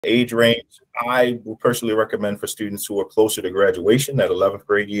Age range, I will personally recommend for students who are closer to graduation, that 11th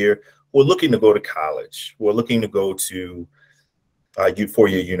grade year, who are looking to go to college, who are looking to go to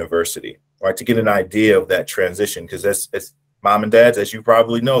four-year university, right, to get an idea of that transition. Because as mom and dads, as you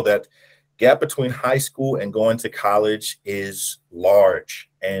probably know, that gap between high school and going to college is large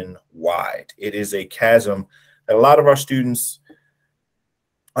and wide. It is a chasm that a lot of our students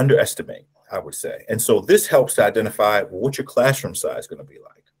underestimate, I would say. And so this helps to identify what your classroom size is going to be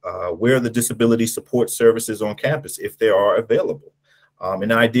like. Where are the disability support services on campus, if they are available?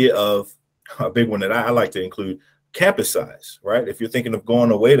 An idea of a big one that I like to include, campus size, right? If you're thinking of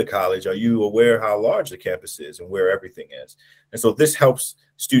going away to college, are you aware how large the campus is and where everything is? And so this helps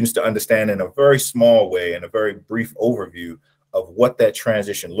students to understand in a very small way and a very brief overview of what that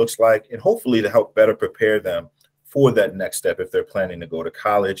transition looks like, and hopefully to help better prepare them for that next step if they're planning to go to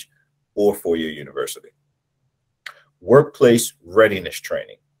college or four-year university. Workplace readiness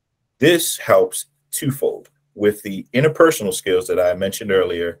training. This helps twofold with the interpersonal skills that I mentioned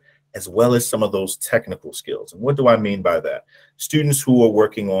earlier, as well as some of those technical skills. And what do I mean by that? Students who are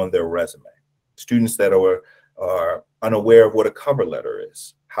working on their resume, students that are unaware of what a cover letter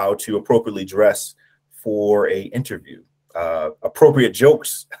is, how to appropriately dress for an interview, appropriate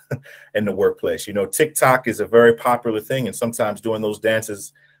jokes in the workplace. You know, TikTok is a very popular thing, and sometimes doing those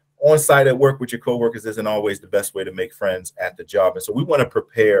dances on site at work with your coworkers isn't always the best way to make friends at the job. And so we want to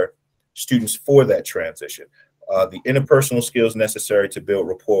prepare students for that transition. The interpersonal skills necessary to build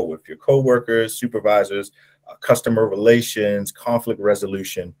rapport with your coworkers, supervisors, customer relations, conflict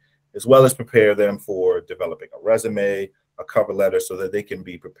resolution, as well as prepare them for developing a resume, a cover letter, so that they can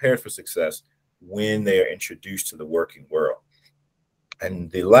be prepared for success when they are introduced to the working world.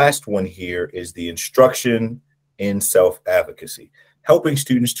 And the last one here is the instruction in self-advocacy, helping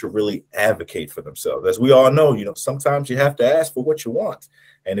students to really advocate for themselves. As we all know, you know, sometimes you have to ask for what you want.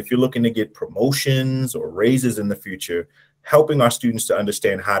 And if you're looking to get promotions or raises in the future, helping our students to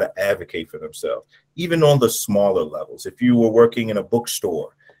understand how to advocate for themselves, even on the smaller levels. If you were working in a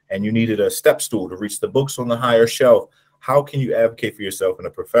bookstore and you needed a step stool to reach the books on the higher shelf, how can you advocate for yourself in a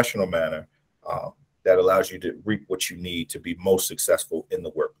professional manner that allows you to reap what you need to be most successful in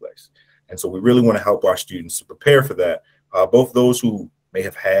the workplace? And so we really want to help our students to prepare for that, both those who may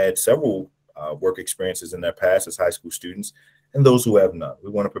have had several work experiences in their past as high school students, and those who have none. We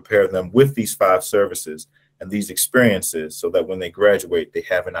want to prepare them with these 5 services and these experiences so that when they graduate, they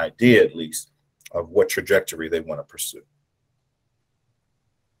have an idea at least of what trajectory they want to pursue.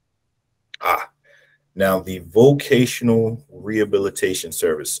 Now the vocational rehabilitation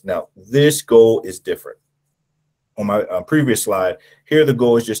service. Now this goal is different. On my previous slide, here the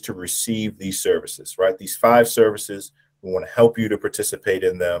goal is just to receive these services, right? These 5 services, we want to help you to participate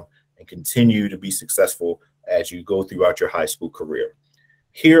in them and continue to be successful as you go throughout your high school career.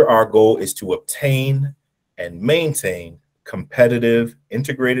 Here, our goal is to obtain and maintain competitive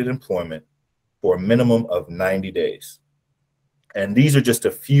integrated employment for a minimum of 90 days. And these are just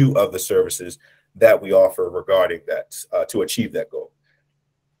a few of the services that we offer regarding that to achieve that goal.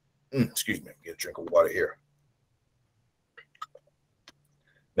 Excuse me, get a drink of water here.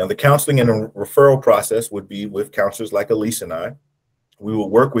 Now, the counseling and referral process would be with counselors like Elise and I. We will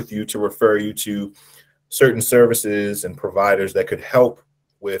work with you to refer you to certain services and providers that could help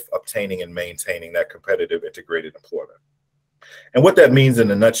with obtaining and maintaining that competitive integrated employment. And what that means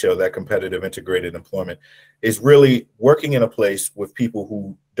in a nutshell, that competitive integrated employment, is really working in a place with people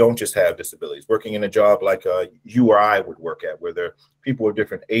who don't just have disabilities, working in a job like you or I would work at, where there are people of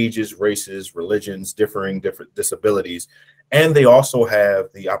different ages, races, religions, different disabilities, and they also have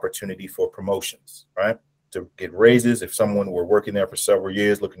the opportunity for promotions, right? To get raises. If someone were working there for several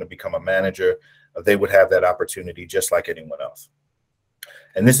years looking to become a manager, they would have that opportunity just like anyone else.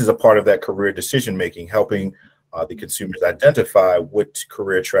 And this is a part of that career decision making, helping the consumers identify what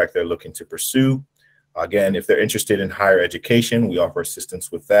career track they're looking to pursue. Again, if they're interested in higher education, we offer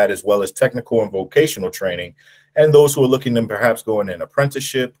assistance with that, as well as technical and vocational training. And those who are looking to perhaps go in an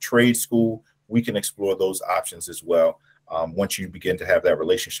apprenticeship, trade school, we can explore those options as well once you begin to have that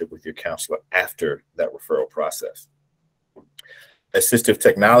relationship with your counselor after that referral process. Assistive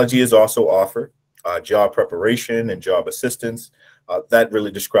technology is also offered, job preparation and job assistance. That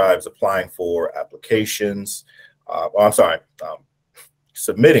really describes applying for applications,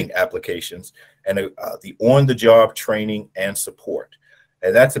 submitting applications, and the on-the-job training and support.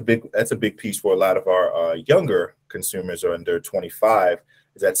 And that's a big piece for a lot of our younger consumers or under 25,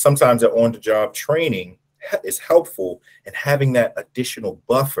 is that sometimes that on-the-job training is helpful, and having that additional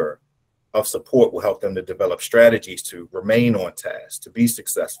buffer of support will help them to develop strategies to remain on task, to be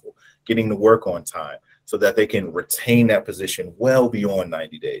successful, getting to work on time. so that they can retain that position well beyond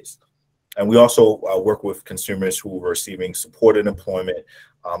 90 days. And we also work with consumers who are receiving supported employment,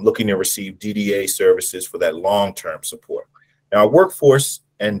 looking to receive DDA services for that long-term support. Now, our Workforce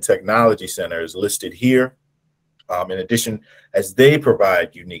and Technology Center is listed here, in addition, as they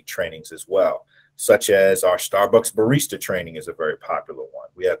provide unique trainings as well, such as our Starbucks barista training is a very popular one.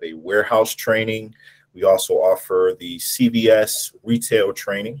 We have a warehouse training. We also offer the CVS retail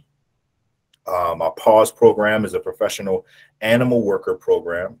training. Our PAWS program is a professional animal worker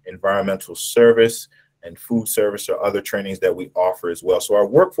program. Environmental service and food service are other trainings that we offer as well. So our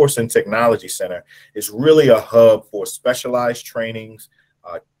Workforce and Technology Center is really a hub for specialized trainings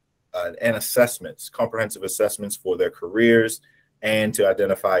and assessments, comprehensive assessments for their careers, and to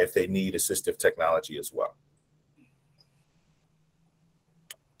identify if they need assistive technology as well.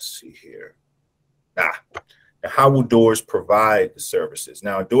 Let's see here. Now, how will DORS provide the services?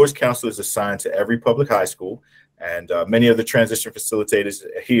 Now, a DORS counselor is assigned to every public high school, and many of the transition facilitators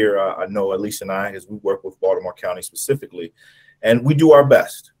here, I know Elise and I, as we work with Baltimore County specifically, and we do our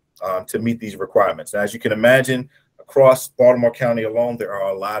best to meet these requirements. Now, as you can imagine, across Baltimore County alone, there are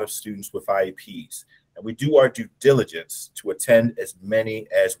a lot of students with IEPs, and we do our due diligence to attend as many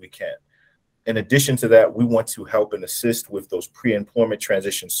as we can. In addition to that, we want to help and assist with those pre-employment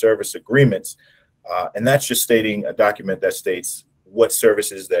transition service agreements. And that's just stating a document that states what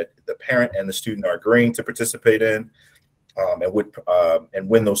services that the parent and the student are agreeing to participate in, and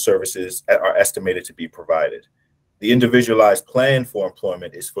when those services are estimated to be provided. The individualized plan for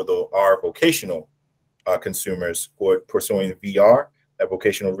employment is for our vocational consumers who are pursuing VR, that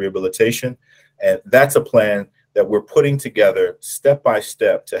vocational rehabilitation. And that's a plan that we're putting together step by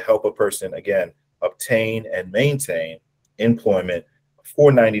step to help a person, again, obtain and maintain employment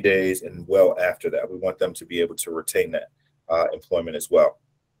for 90 days and well after that. We want them to be able to retain that employment as well.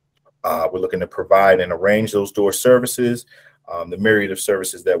 We're looking to provide and arrange those DOOR services, the myriad of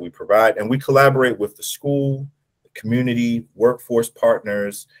services that we provide. And we collaborate with the school, the community, workforce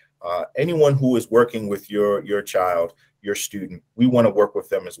partners, anyone who is working with your child, your student. We want to work with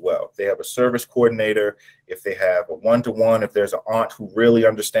them as well. If they have a service coordinator, if they have a one-to-one, if there's an aunt who really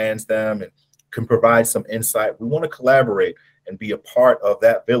understands them and can provide some insight, we want to collaborate and be a part of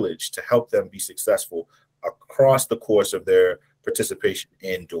that village to help them be successful across the course of their participation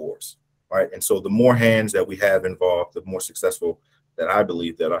in DORS, right? And so the more hands that we have involved, the more successful that I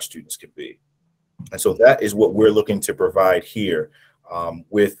believe that our students can be. And so that is what we're looking to provide here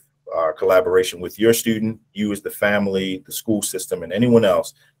with our collaboration with your student, you as the family, the school system, and anyone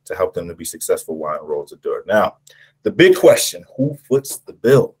else to help them to be successful while enrolled at DORS. Now, the big question, who foots the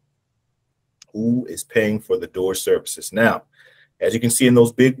bill? Who is paying for the DORS services? Now, as you can see in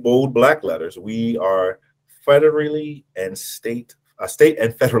those big, bold black letters, we are federally and state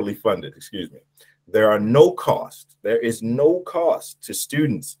and federally funded, excuse me. There are no costs. There is no cost to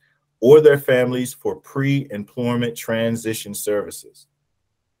students or their families for pre-employment transition services.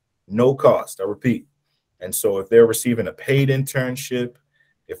 No cost, I repeat. And so if they're receiving a paid internship,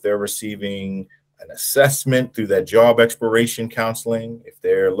 if they're receiving an assessment through that job exploration counseling, if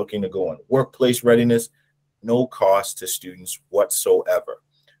they're looking to go on workplace readiness, no cost to students whatsoever.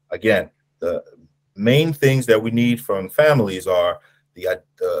 Again, the main things that we need from families are the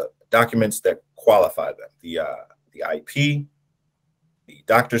documents that qualify them, the IEP, the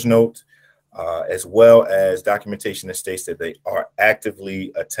doctor's note, as well as documentation that states that they are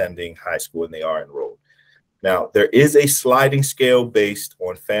actively attending high school and they are enrolled. Now, there is a sliding scale based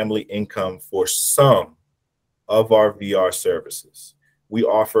on family income for some of our VR services. We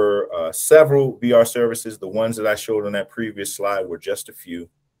offer several VR services. The ones that I showed on that previous slide were just a few.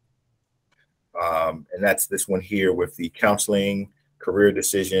 And that's this one here with the counseling, career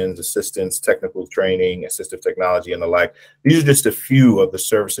decisions, assistance, technical training, assistive technology, and the like. These are just a few of the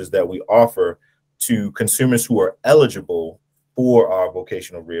services that we offer to consumers who are eligible for our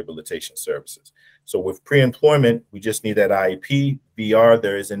vocational rehabilitation services. So with pre-employment, we just need that IEP. VR,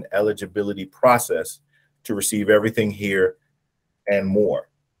 there is an eligibility process to receive everything here and more.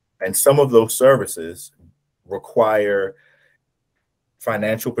 And some of those services require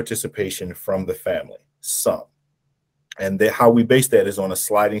financial participation from the family, some. And how we base that is on a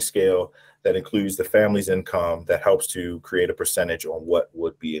sliding scale that includes the family's income that helps to create a percentage on what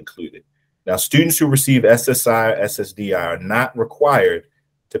would be included. Now, students who receive SSI or SSDI are not required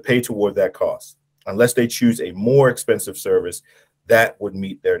to pay toward that cost unless they choose a more expensive service that would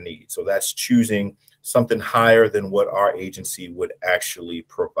meet their needs. So that's choosing something higher than what our agency would actually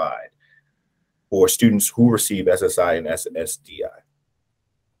provide for students who receive SSI and SSDI.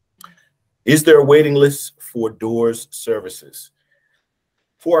 Is there a waiting list for DORS services?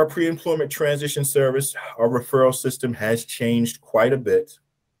 For our pre-employment transition service, our referral system has changed quite a bit,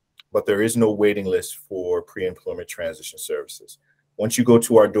 but there is no waiting list for pre-employment transition services. Once you go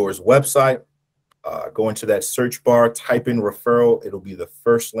to our DORS website, go into that search bar, type in referral. It'll be the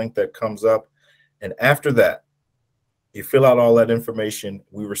first link that comes up. And after that, you fill out all that information.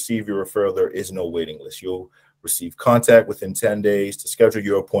 We receive your referral. There is no waiting list. You'll receive contact within 10 days to schedule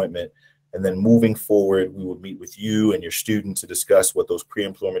your appointment. And then moving forward, we will meet with you and your student to discuss what those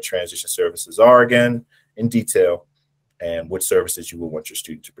pre-employment transition services are again in detail and what services you will want your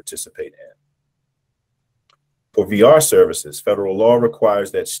student to participate in. For VR services, federal law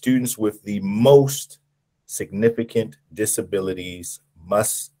requires that students with the most significant disabilities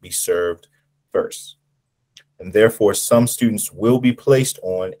must be served first. And therefore, some students will be placed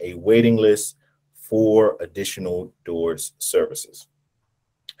on a waiting list for additional DORS services.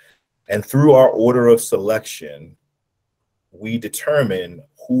 And through our order of selection, we determine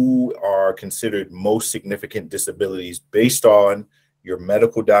who are considered most significant disabilities based on your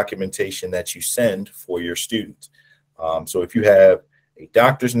medical documentation that you send for your student. So if you have a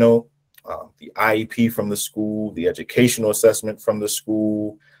doctor's note, the IEP from the school, the educational assessment from the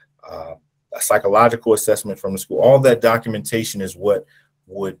school, a psychological assessment from the school, all that documentation is what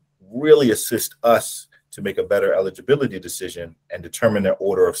would really assist us to make a better eligibility decision and determine their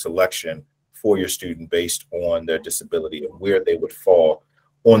order of selection for your student based on their disability and where they would fall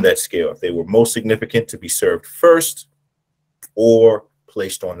on that scale. If they were most significant, to be served first or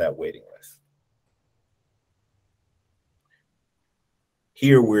placed on that waiting list.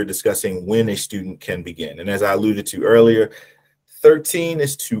 Here we're discussing when a student can begin. And as I alluded to earlier, 13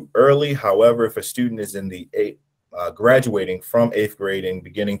 is too early. However, if a student is in the graduating from 8th grade and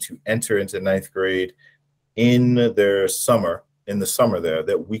beginning to enter into 9th grade in the summer there,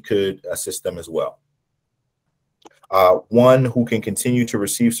 that we could assist them as well. One who can continue to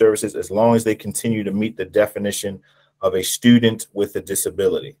receive services as long as they continue to meet the definition of a student with a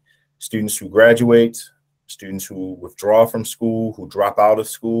disability. Students who graduate, students who withdraw from school, who drop out of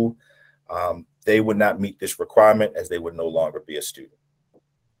school, they would not meet this requirement as they would no longer be a student.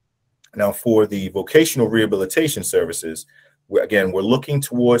 Now, for the vocational rehabilitation services, we're looking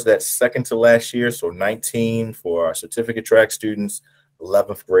towards that second to last year, so 19 for our certificate track students,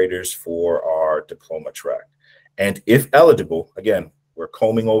 11th graders for our diploma track. And if eligible, again, we're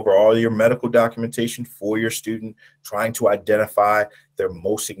combing over all your medical documentation for your student, trying to identify their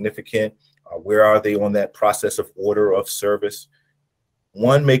most significant, where are they on that process of order of service.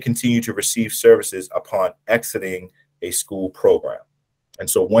 One may continue to receive services upon exiting a school program. And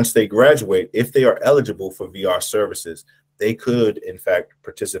so once they graduate, if they are eligible for VR services, they could, in fact,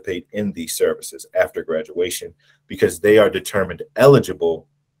 participate in these services after graduation because they are determined eligible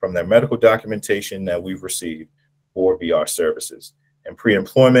from their medical documentation that we've received for VR services. And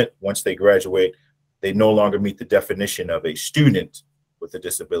pre-employment, once they graduate, they no longer meet the definition of a student with a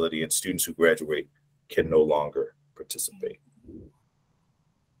disability, and students who graduate can no longer participate.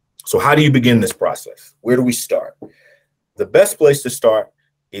 So how do you begin this process? Where do we start? The best place to start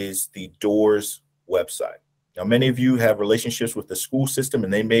is the DORS website. Now, many of you have relationships with the school system,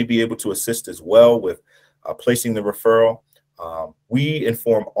 and they may be able to assist as well with placing the referral. We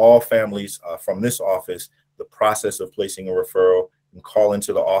inform all families from this office the process of placing a referral. And call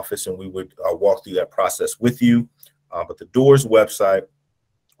into the office, and we would walk through that process with you. But the DORS website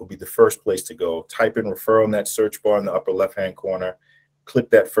will be the first place to go. Type in referral in that search bar in the upper left-hand corner. Click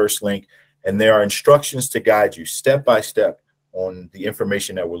that first link, and there are instructions to guide you step by step on the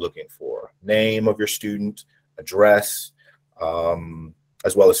information that we're looking for. Name of your student, address,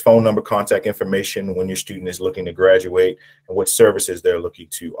 as well as phone number, contact information when your student is looking to graduate, and what services they're looking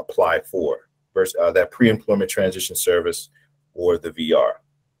to apply for, versus that pre-employment transition service or the VR.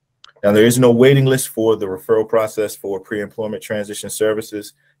 Now, there is no waiting list for the referral process for pre-employment transition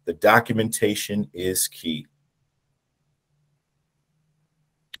services. The documentation is key.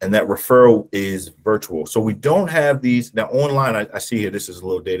 And that referral is virtual. So we don't have these. Now, online, I see here, this is a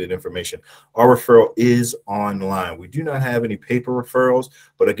little dated information. Our referral is online. We do not have any paper referrals.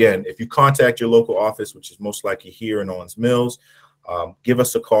 But again, if you contact your local office, which is most likely here in Owens Mills, give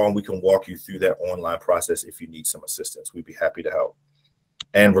us a call and we can walk you through that online process if you need some assistance. We'd be happy to help.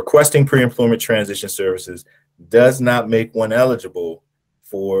 And requesting pre-employment transition services does not make one eligible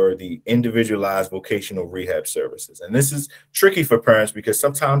for the individualized vocational rehab services. And this is tricky for parents because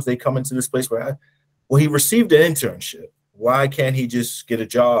sometimes they come into this place where, well, he received an internship. Why can't he just get a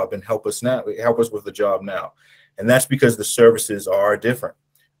job and help us with the job now? And that's because the services are different.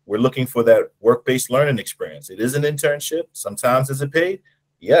 We're looking for that work-based learning experience. It is an internship. Sometimes is it paid?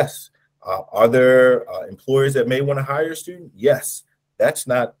 Yes. Are there employers that may want to hire a student? Yes. That's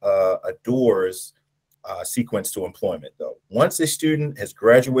not a DORS sequence to employment, though. Once a student has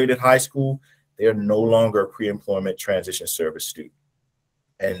graduated high school, they are no longer a pre-employment transition service student.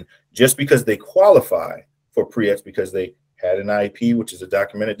 And just because they qualify for pre-ETS because they had an IEP, which is a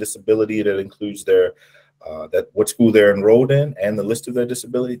documented disability that includes their what school they're enrolled in and the list of their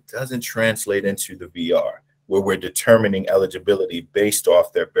disability, doesn't translate into the VR, where we're determining eligibility based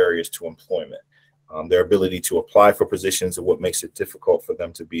off their barriers to employment, their ability to apply for positions, and what makes it difficult for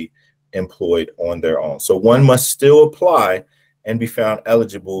them to be employed on their own. So one must still apply and be found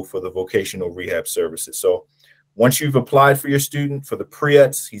eligible for the vocational rehab services. So once you've applied for your student for the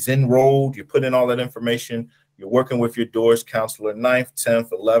pre-ETS, he's enrolled, you put in all that information, you're working with your DORS counselor, 9th, 10th,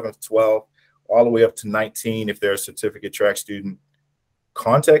 11th, 12th, all the way up to 19 if they're a certificate track student.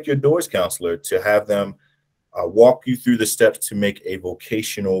 Contact your DORS counselor to have them walk you through the steps to make a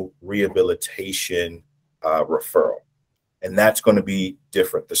vocational rehabilitation referral. And that's going to be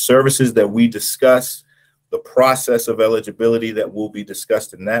different. The services that we discuss, the process of eligibility that will be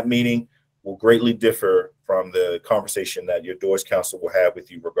discussed in that meeting will greatly differ from the conversation that your DORS counselor will have with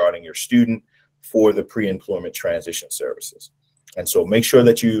you regarding your student for the pre-employment transition services. And so make sure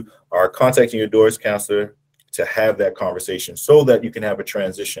that you are contacting your DORS counselor to have that conversation so that you can have a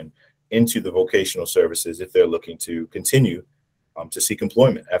transition into the vocational services if they're looking to continue to seek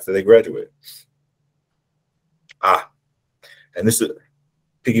employment after they graduate. And this is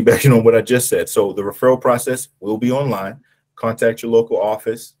piggybacking on what I just said. So the referral process will be online. Contact your local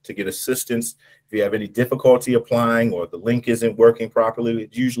office to get assistance. If you have any difficulty applying or the link isn't working properly,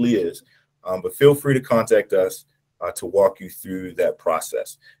 it usually is. But feel free to contact us to walk you through that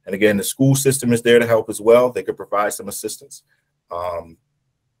process. And again, the school system is there to help as well. They could provide some assistance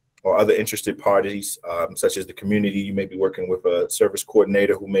or other interested parties, such as the community. You may be working with a service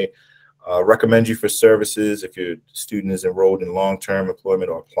coordinator who may recommend you for services if your student is enrolled in long-term employment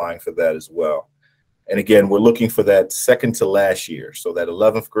or applying for that as well. And again, we're looking for that second to last year. So that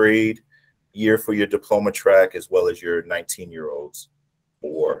 11th grade year for your diploma track, as well as your 19-year-olds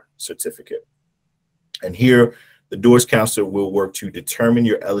for certificate. And here, the DORS counselor will work to determine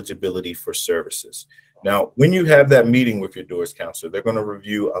your eligibility for services. Now, when you have that meeting with your DORS counselor, they're going to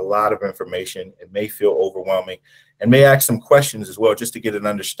review a lot of information. It may feel overwhelming and may ask some questions as well, just to get an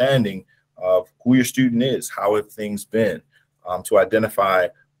understanding of who your student is, how have things been, to identify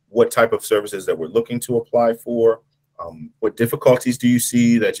what type of services that we're looking to apply for, what difficulties do you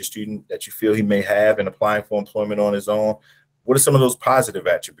see that your student, that you feel he may have in applying for employment on his own. What are some of those positive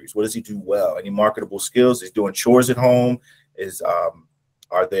attributes? What does he do well? Any marketable skills? Is he doing chores at home?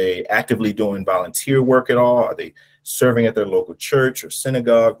 Are they actively doing volunteer work at all? Are they serving at their local church or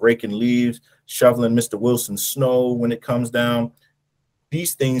synagogue, raking leaves, shoveling Mr. Wilson's snow when it comes down?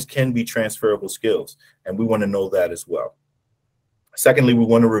 These things can be transferable skills, and we want to know that as well. Secondly, we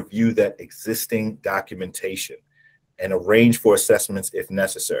want to review that existing documentation and arrange for assessments if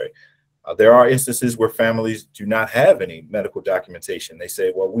necessary. There are instances where families do not have any medical documentation. They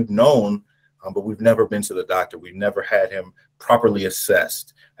say, well, we've known, but we've never been to the doctor. We've never had him properly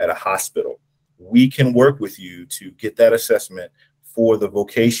assessed at a hospital. We can work with you to get that assessment for the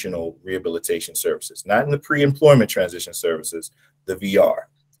vocational rehabilitation services, not in the pre-employment transition services, the VR,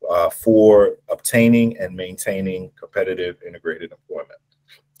 for obtaining and maintaining competitive integrated employment.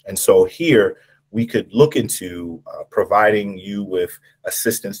 And so here, we could look into providing you with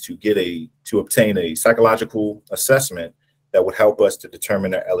assistance to obtain a psychological assessment that would help us to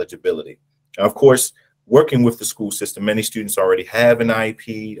determine their eligibility. Now, of course, working with the school system, many students already have an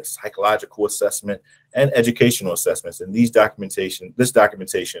IEP, a psychological assessment, and educational assessments. And this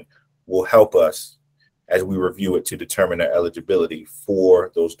documentation will help us as we review it to determine their eligibility for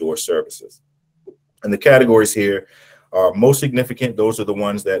those DORS services. And the categories here are most significant. Those are the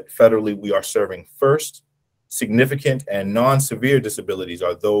ones that federally we are serving first. Significant and non-severe disabilities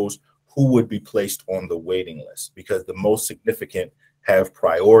are those who would be placed on the waiting list, because the most significant have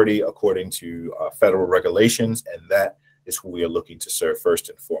priority according to federal regulations, and that is who we are looking to serve first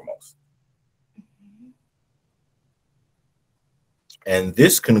and foremost. And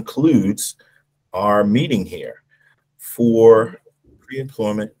this concludes our meeting here for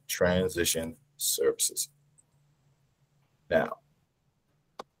pre-employment transition services. Now,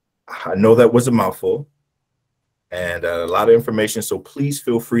 I know that was a mouthful and a lot of information, so please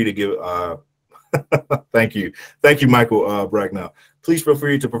feel free to give, thank you, Michael Bragnell. Please feel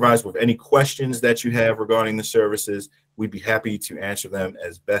free to provide us with any questions that you have regarding the services. We'd be happy to answer them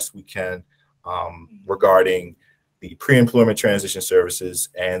as best we can regarding the pre-employment transition services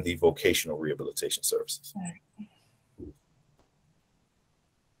and the vocational rehabilitation services.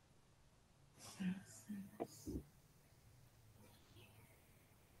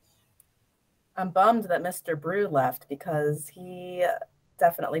 I'm bummed that Mr. Brew left because he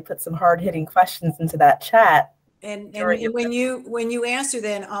definitely put some hard-hitting questions into that chat. And when you answer,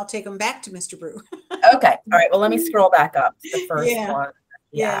 then I'll take them back to Mr. Brew. Okay. All right. Well, let me scroll back up to the first one.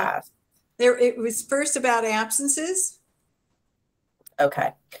 Yeah. It was first about absences.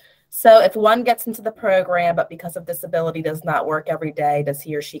 Okay. So if one gets into the program, but because of disability does not work every day, does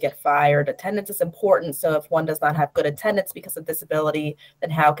he or she get fired? Attendance is important. So if one does not have good attendance because of disability, then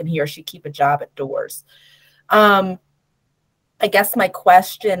how can he or she keep a job at DORS? I guess my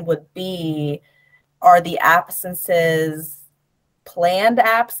question would be, are the absences planned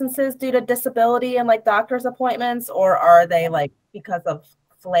absences due to disability and like doctor's appointments, or are they like because of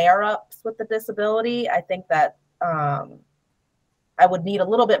flare-ups with the disability? I think that I would need a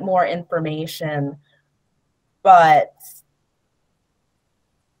little bit more information, but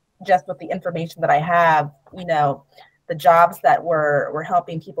just with the information that I have, you know, the jobs that we're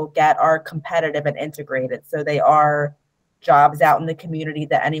helping people get are competitive and integrated. So they are jobs out in the community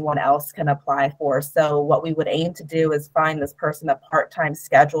that anyone else can apply for. So what we would aim to do is find this person a part-time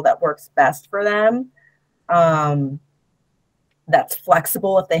schedule that works best for them. That's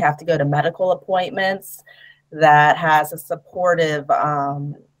flexible if they have to go to medical appointments, that has a supportive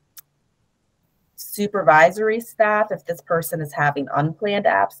supervisory staff if this person is having unplanned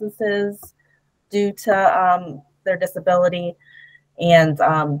absences due to their disability. And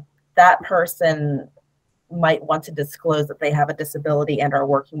that person might want to disclose that they have a disability and are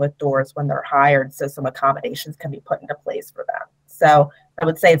working with DORS when they're hired, so some accommodations can be put into place for them. So I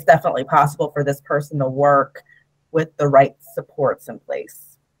would say it's definitely possible for this person to work with the right supports in place.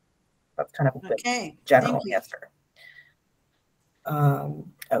 That's kind of a good general answer.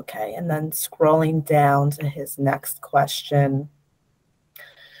 Okay, and then scrolling down to his next question.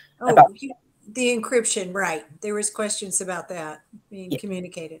 About the encryption, right. There was questions about that being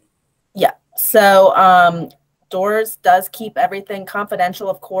communicated. Yeah, so DORS does keep everything confidential,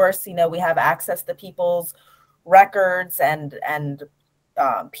 of course. You know, we have access to people's records and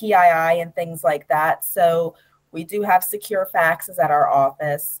PII and things like that. So we do have secure faxes at our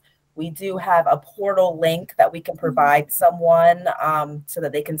office. We do have a portal link that we can provide someone so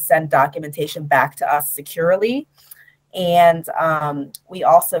that they can send documentation back to us securely. And we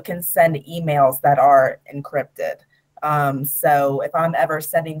also can send emails that are encrypted. So if I'm ever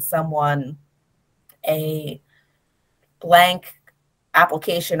sending someone a blank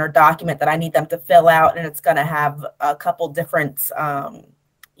application or document that I need them to fill out, and it's going to have a couple different,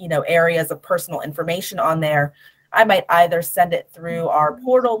 you know, areas of personal information on there, I might either send it through our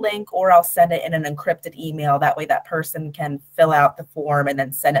portal link or I'll send it in an encrypted email. That way that person can fill out the form and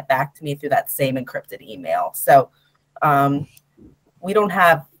then send it back to me through that same encrypted email. So we don't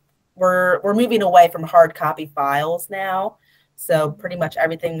have, we're moving away from hard copy files now. So pretty much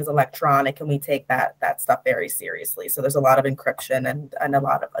everything is electronic, and we take that stuff very seriously. So there's a lot of encryption and a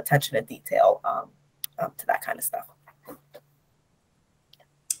lot of attention to detail to that kind of stuff.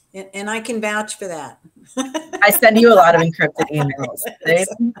 And I can vouch for that. I send you a lot of encrypted emails. They're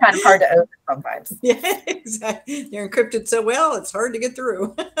kind of hard to open sometimes. Yeah, exactly. They're encrypted so well, it's hard to get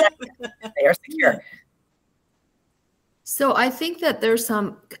through. They are secure. So I think that there's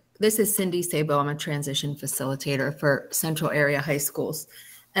some, this is Cindy Sabo, I'm a transition facilitator for Central Area High Schools.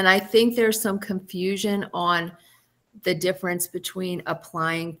 And I think there's some confusion on the difference between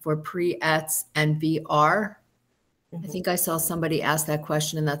applying for pre-ETS and VR. I think I saw somebody ask that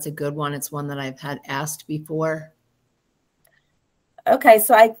question, and that's a good one. It's one that I've had asked before. Okay,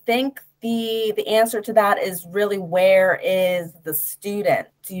 so I think the answer to that is really, where is the student?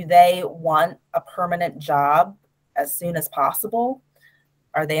 Do they want a permanent job as soon as possible?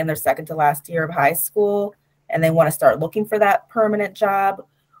 Are they in their second to last year of high school and they want to start looking for that permanent job?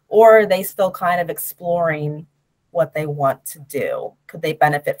 Or are they still kind of exploring what they want to do? Could they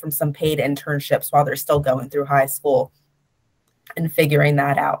benefit from some paid internships while they're still going through high school and figuring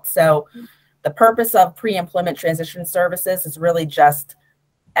that out? So the purpose of pre-employment transition services is really just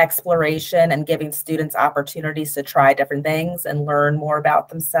exploration and giving students opportunities to try different things and learn more about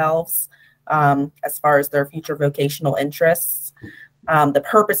themselves as far as their future vocational interests. The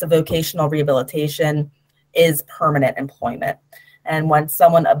purpose of vocational rehabilitation is permanent employment. And when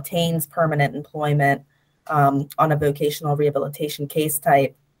someone obtains permanent employment on a vocational rehabilitation case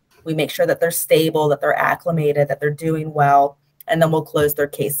type, we make sure that they're stable, that they're acclimated, that they're doing well, and then we'll close their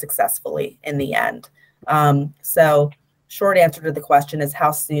case successfully in the end. So short answer to the question is,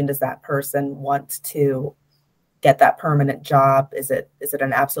 how soon does that person want to get that permanent job? Is it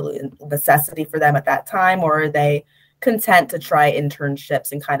an absolute necessity for them at that time, or are they content to try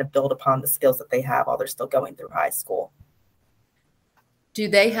internships and kind of build upon the skills that they have while they're still going through high school? Do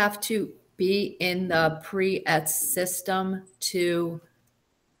they have to be in the pre-ETS system to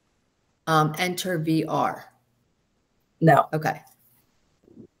enter VR? No. Okay.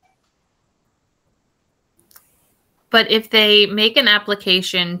 But if they make an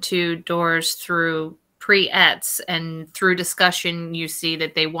application to DORS through pre-ETS and through discussion, you see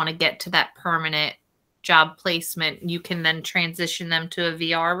that they want to get to that permanent job placement, you can then transition them to a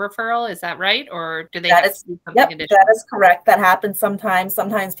VR referral. Is that right? Or do they have to do something additional? That is correct. That happens sometimes.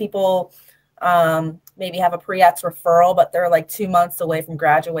 Sometimes people maybe have a pre-ETS referral, but they're like 2 months away from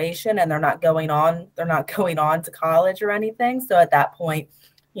graduation and they're not going on to college or anything. So at that point,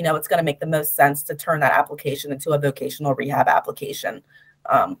 you know, it's going to make the most sense to turn that application into a vocational rehab application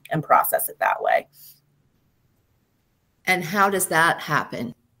and process it that way. And how does that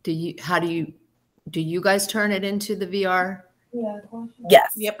happen? Do you guys turn it into the VR?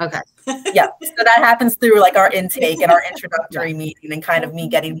 Yes. Yep. Okay. Yeah. So that happens through like our intake and our introductory meeting and kind of me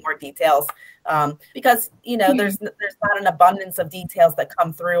getting more details. Because, you know, there's not an abundance of details that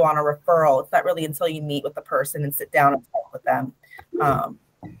come through on a referral. It's not really until you meet with the person and sit down and talk with them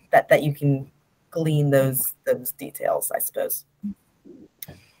that you can glean those details, I suppose.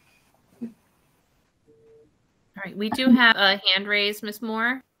 All right. We do have a hand raised, Ms.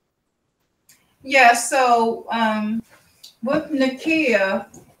 Moore. Yeah, so with Nakia,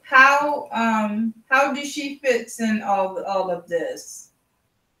 how does she fit in all of this?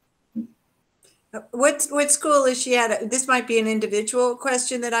 What school is she at? This might be an individual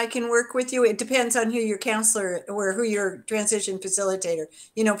question that I can work with you. It depends on who your counselor or who your transition facilitator,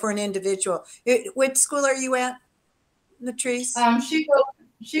 you know, for an individual. What school are you at, Latrice?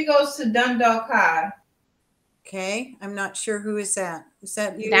 She goes to Dundalk High. Okay, I'm not sure who is that. Is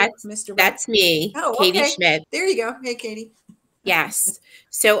that you, Mr. That's me, Oh, Katie okay. Schmidt. There you go. Hey, Katie. Yes.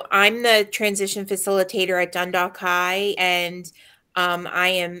 So I'm the transition facilitator at Dundalk High, and I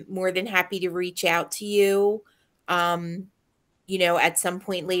am more than happy to reach out to you, you know, at some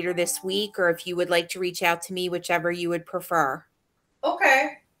point later this week, or if you would like to reach out to me, whichever you would prefer.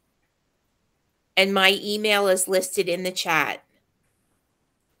 Okay. And my email is listed in the chat.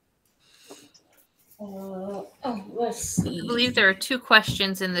 Let's see. I believe there are two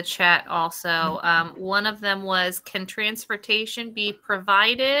questions in the chat also. One of them was, can transportation be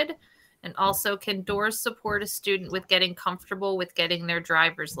provided? And also, can DORS support a student with getting comfortable with getting their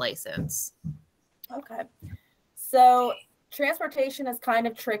driver's license? Okay. So transportation is kind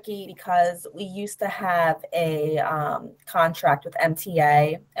of tricky because we used to have a contract with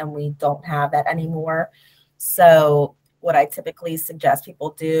MTA and we don't have that anymore. So what I typically suggest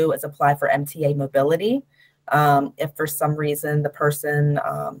people do is apply for MTA mobility. If for some reason the person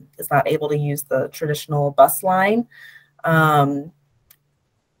is not able to use the traditional bus line.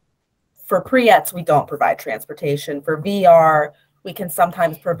 For pre-ETS, we don't provide transportation. For VR, we can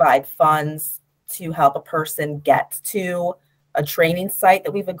sometimes provide funds to help a person get to a training site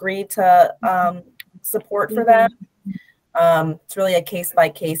that we've agreed to support for them. It's really a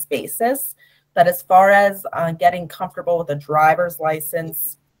case-by-case basis. But as far as getting comfortable with a driver's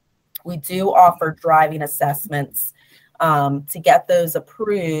license, we do offer driving assessments. To get those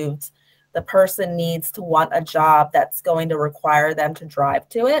approved, the person needs to want a job that's going to require them to drive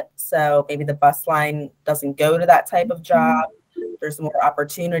to it. So maybe the bus line doesn't go to that type of job. There's more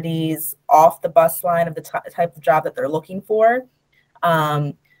opportunities off the bus line of the type of job that they're looking for.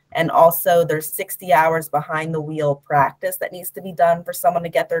 And also there's 60 hours behind the wheel practice that needs to be done for someone to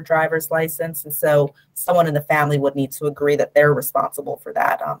get their driver's license. And so someone in the family would need to agree that they're responsible for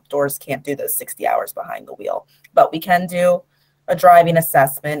that. DORS can't do those 60 hours behind the wheel, but we can do a driving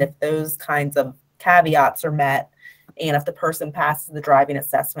assessment if those kinds of caveats are met. And if the person passes the driving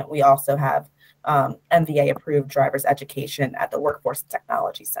assessment, we also have MVA approved driver's education at the Workforce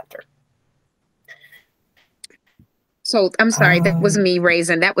Technology Center. So I'm sorry, that was me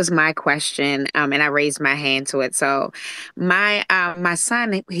raising. That was my question, and I raised my hand to it. So my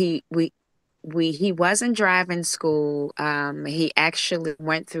son, he wasn't driving school. He actually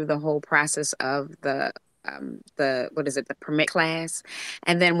went through the whole process of the permit class,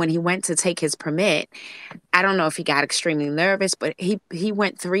 and then when he went to take his permit, I don't know if he got extremely nervous, but he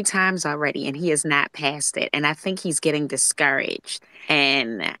went 3 times already, and he has not passed it, and I think he's getting discouraged,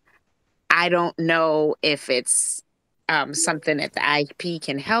 and I don't know if it's something that the IEP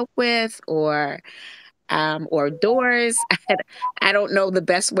can help with, or DORS. I don't know the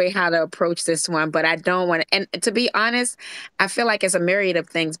best way how to approach this one, but I don't want to. And to be honest, I feel like it's a myriad of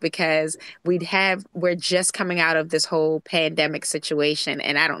things because we're just coming out of this whole pandemic situation,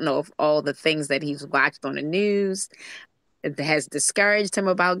 and I don't know if all the things that he's watched on the news it has discouraged him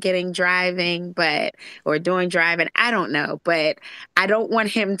about getting driving, or doing driving. I don't know, but I don't want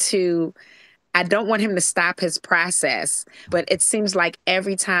him to stop his process. But it seems like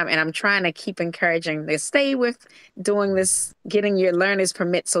every time, and I'm trying to keep encouraging to stay with doing this, getting your learner's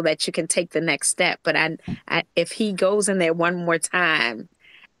permit so that you can take the next step. But if he goes in there one more time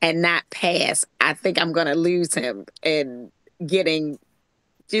and not pass, I think I'm going to lose him in getting,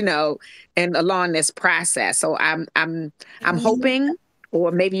 and along this process. So I'm hoping,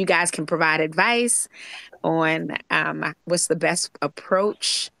 or maybe you guys can provide advice on what's the best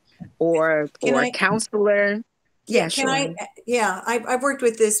approach, or counselor. Yeah, can sure. I've worked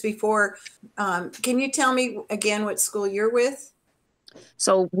with this before. Can you tell me again what school you're with?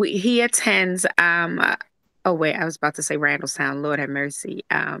 So he attends. Oh wait, I was about to say Randallstown. Lord have mercy.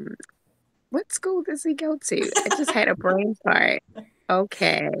 What school does he go to? I just had a brain fart.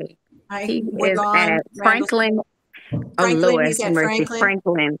 Okay. He is at Franklin. Oh Lord, he's at mercy, Franklin.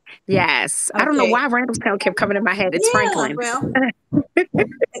 Franklin. Yes. Okay. I don't know why Randallstown kept coming in my head. It's Franklin. Well,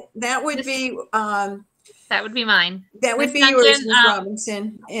 that would be that would be mine. That would be yours, Ms.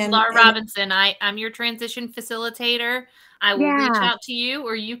 Robinson. And Laura Robinson, I'm your transition facilitator. I will reach out to you,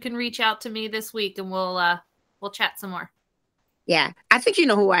 or you can reach out to me this week, and we'll chat some more. Yeah, I think you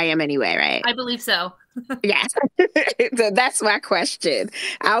know who I am anyway, right? I believe so. Yes. So that's my question.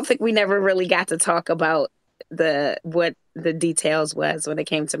 I don't think we never really got to talk about what the details was when it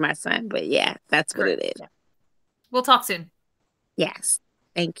came to my son, but yeah, that's what it is. We'll talk soon. Yes.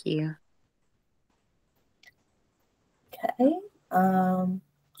 Thank you. Okay.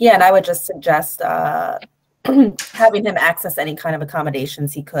 Yeah, and I would just suggest having him access any kind of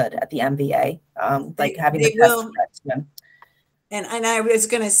accommodations he could at the MVA, like having the test to him. And I was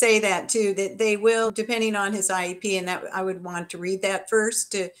going to say that too, that they will, depending on his IEP, and that I would want to read that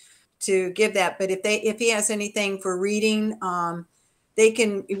first to give that. But if he has anything for reading, they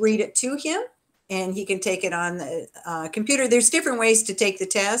can read it to him, and he can take it on the computer. There's different ways to take the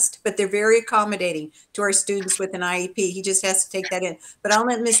test, but they're very accommodating to our students with an IEP. He just has to take that in. But I'll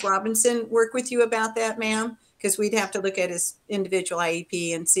let Ms. Robinson work with you about that, ma'am, because we'd have to look at his individual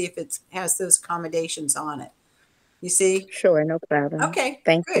IEP and see if it has those accommodations on it. You see? Sure, no problem. Okay,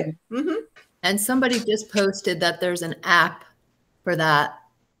 thank you. Mm-hmm. And somebody just posted that there's an app for that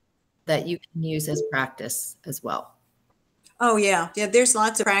you can use as practice as well. Oh yeah, there's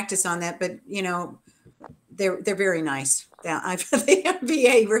lots of practice on that, but they're very nice. Yeah, the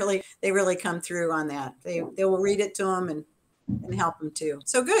MBA really come through on that. They will read it to them and help them too.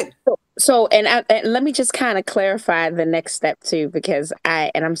 So good. So, and let me just kind of clarify the next step too, because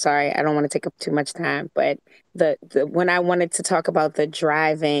I'm sorry, I don't want to take up too much time, but when I wanted to talk about the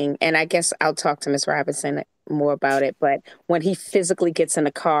driving, and I guess I'll talk to Ms. Robinson more about it, but when he physically gets in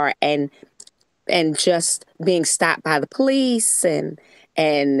the car and just being stopped by the police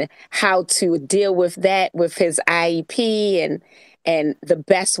and how to deal with that with his IEP and the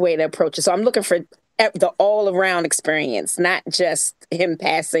best way to approach it. So I'm looking for the all around experience, not just him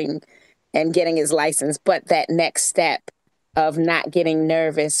passing and getting his license, but that next step of not getting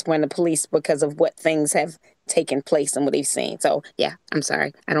nervous when the police, because of what things have taken place and what he's seen. So yeah, I'm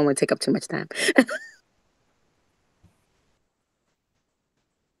sorry. I don't want to take up too much time.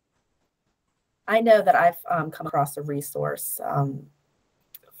 I know that I've come across a resource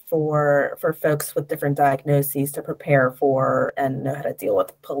for folks with different diagnoses to prepare for and know how to deal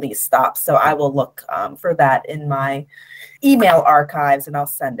with police stops. So I will look for that in my email archives, and I'll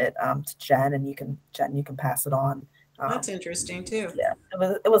send it to Jen, and you can pass it on. That's interesting too. Yeah,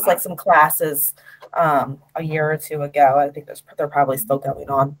 it was like some classes a year or two ago. I think they're probably still going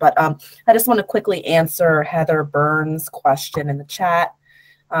on. But I just want to quickly answer Heather Burns' question in the chat.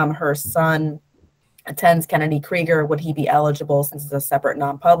 Her son attends Kennedy Krieger. Would he be eligible since it's a separate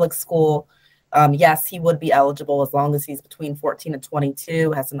non-public school? Yes, he would be eligible as long as he's between 14 and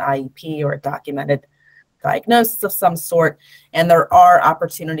 22, has an IEP or a documented diagnosis of some sort. And there are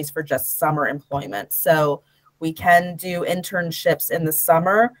opportunities for just summer employment. So we can do internships in the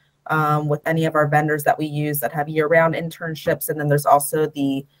summer with any of our vendors that we use that have year-round internships. And then there's also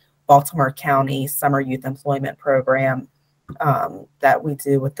the Baltimore County Summer Youth Employment Program that we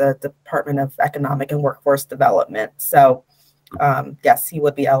do with the Department of Economic and Workforce Development. So yes, he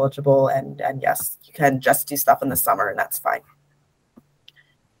would be eligible, and yes, you can just do stuff in the summer, and that's fine.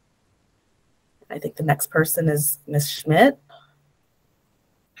 I think the next person is Ms. Schmidt.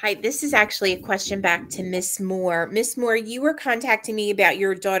 Hi, this is actually a question back to Miss Moore. Miss Moore, you were contacting me about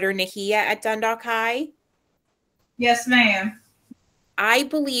your daughter Nahia at Dundalk High. Yes, ma'am. I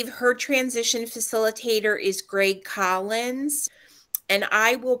believe her transition facilitator is Greg Collins, and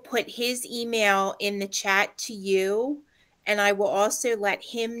I will put his email in the chat to you. And I will also let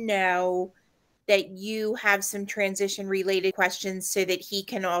him know that you have some transition related questions so that he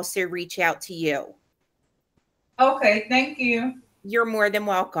can also reach out to you. Okay, thank you. You're more than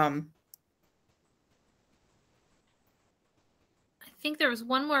welcome. I think there was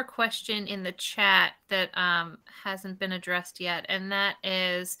one more question in the chat that hasn't been addressed yet, and that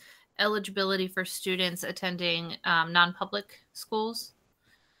is eligibility for students attending non-public schools.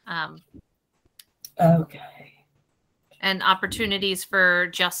 Okay. And opportunities for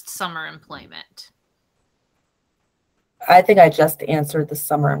just summer employment. I think I just answered the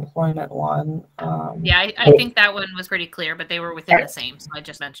summer employment one. Yeah, I think that one was pretty clear, but they were within the same, so I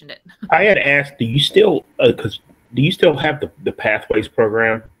just mentioned it. I had asked, do you still have the Pathways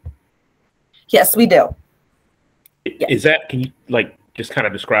program? Yes, we do. Is that, can you like just kind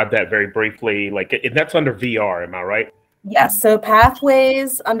of describe that very briefly? Like, that's under VR, am I right? Yes. So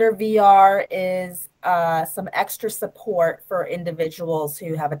Pathways under VR is some extra support for individuals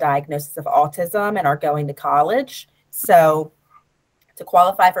who have a diagnosis of autism and are going to college. So to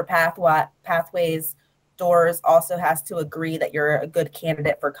qualify for Pathways, DORS also has to agree that you're a good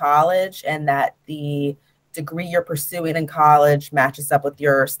candidate for college and that the degree you're pursuing in college matches up with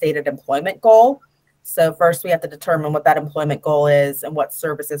your stated employment goal. So first we have to determine what that employment goal is and what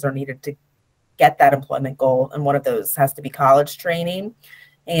services are needed to get that employment goal. And one of those has to be college training.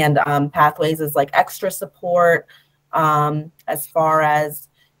 And Pathways is like extra support as far as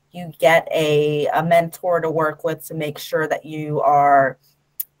you get a mentor to work with to make sure that you are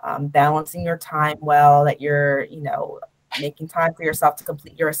balancing your time well, that you're, making time for yourself to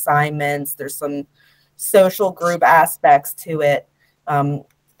complete your assignments. There's some social group aspects to it,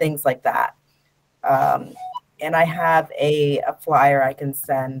 things like that. And I have a flyer I can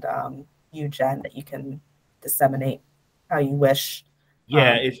send you, Jen, that you can disseminate how you wish.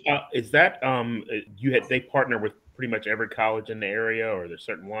 Yeah, is that they partner with pretty much every college in the area, or there's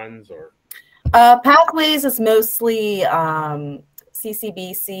certain ones, or? Pathways is mostly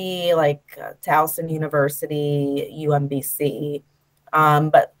CCBC, like Towson University, UMBC,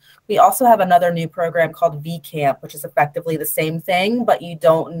 but we also have another new program called VCamp, which is effectively the same thing, but you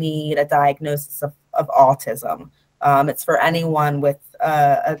don't need a diagnosis of autism. It's for anyone with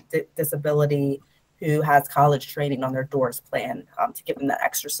a disability who has college training on their DORS plan to give them that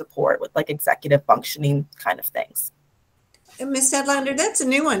extra support with like executive functioning kind of things. Ms. Edlander, that's a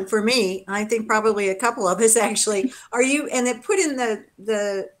new one for me. I think probably a couple of us actually. Are you, and it put in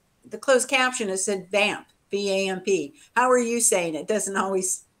the closed caption, it said VAMP, V-A-M-P. How are you saying it? Doesn't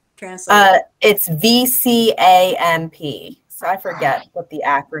always translate. It's VCAMP. So I forget what the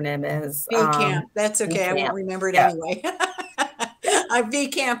acronym is. VCamp. That's okay. VCamp. I won't remember it anyway.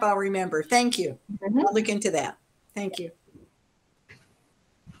 VCamp, I'll remember. Thank you. I'll look into that. Thank you.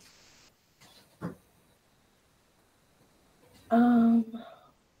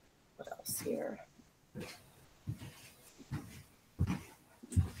 What else here?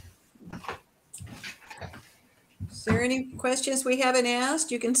 Is there any questions we haven't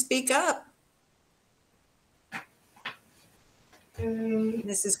asked? You can speak up.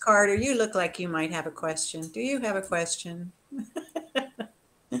 Mrs. Carter, you look like you might have a question. Do you have a question?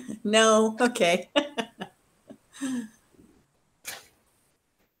 No? Okay.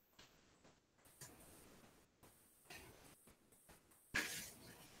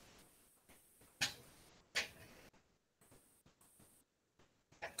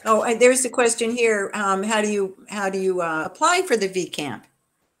 Oh, there's a question here. How do you apply for the VCamp?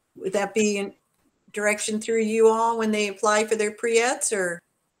 Would that be in direction through you all when they apply for their pre-eds, or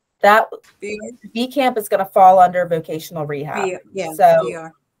that VCamp is going to fall under vocational rehab? Yeah,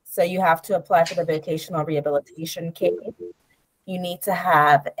 so you have to apply for the vocational rehabilitation case. You need to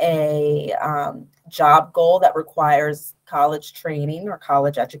have a job goal that requires college training or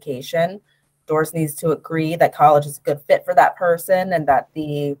college education. DORS needs to agree that college is a good fit for that person and that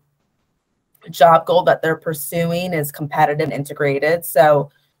the job goal that they're pursuing is competitive and integrated.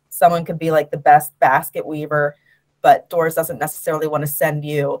 So someone could be like the best basket weaver, but DORS doesn't necessarily want to send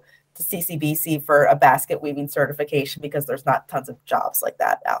you to CCBC for a basket weaving certification because there's not tons of jobs like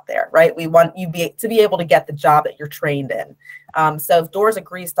that out there, right? We want you to be able to get the job that you're trained in. So if DORS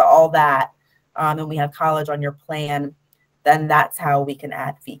agrees to all that and we have college on your plan, then that's how we can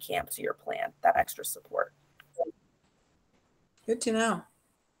add VCamp to your plan, that extra support. Good to know.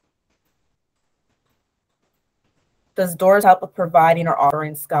 Does DORS help with providing or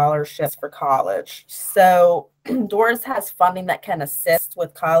offering scholarships for college? So DORS has funding that can assist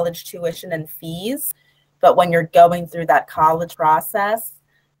with college tuition and fees, but when you're going through that college process,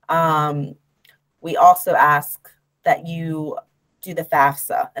 we also ask that you do the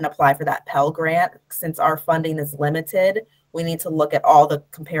FAFSA and apply for that Pell Grant. Since our funding is limited, we need to look at all the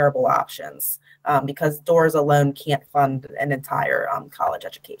comparable options because DORS alone can't fund an entire college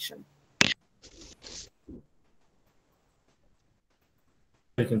education.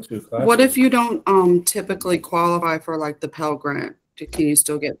 What if you don't typically qualify for like the Pell Grant? Can you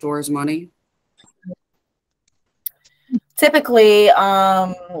still get DORS money? Typically,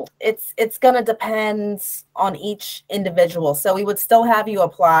 it's going to depend on each individual. So we would still have you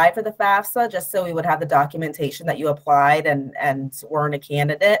apply for the FAFSA just so we would have the documentation that you applied and weren't a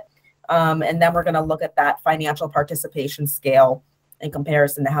candidate. And then we're going to look at that financial participation scale in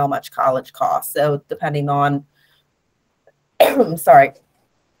comparison to how much college costs. So depending on, sorry,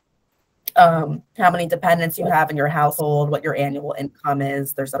 how many dependents you have in your household, what your annual income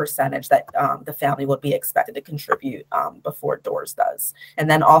is, there's a percentage that the family would be expected to contribute before DORS does. And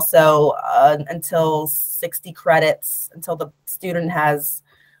then also until 60 credits, until the student has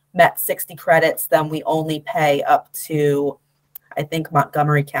met 60 credits, then we only pay up to, I think,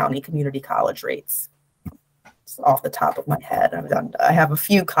 Montgomery County community college rates. It's off the top of my head. I have a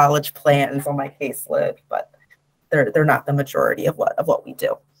few college plans on my caseload, but they're not the majority of what we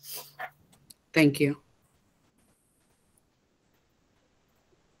do. Thank you.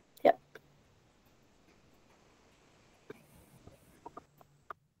 Yep.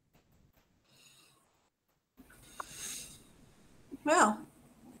 Well,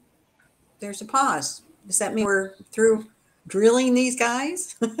 there's a pause. Does that mean we're through drilling these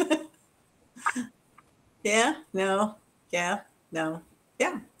guys? Yeah, no, yeah, no,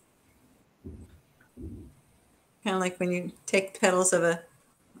 yeah. Kind of like when you take the petals of a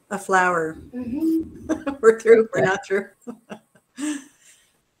flower. Mm-hmm. We're through, we're not through. And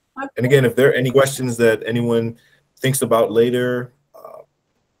again, if there are any questions that anyone thinks about later,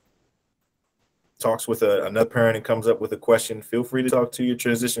 talks with another parent and comes up with a question, feel free to talk to your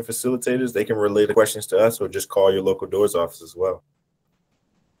transition facilitators. They can relay the questions to us or just call your local DORS office as well.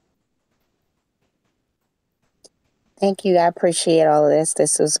 Thank you. I appreciate all of this.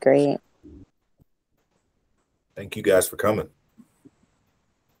 This was great. Thank you guys for coming.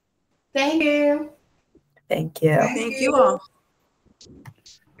 Thank you. Thank you. Thank you all.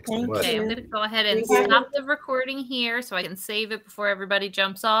 Okay, I'm going to go ahead and stop the recording here so I can save it before everybody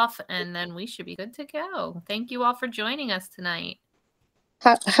jumps off, and then we should be good to go. Thank you all for joining us tonight.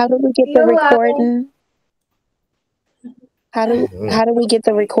 How do we get the recording? How do we get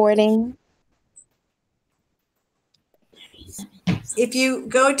the recording? If you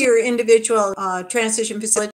go to your individual transition facility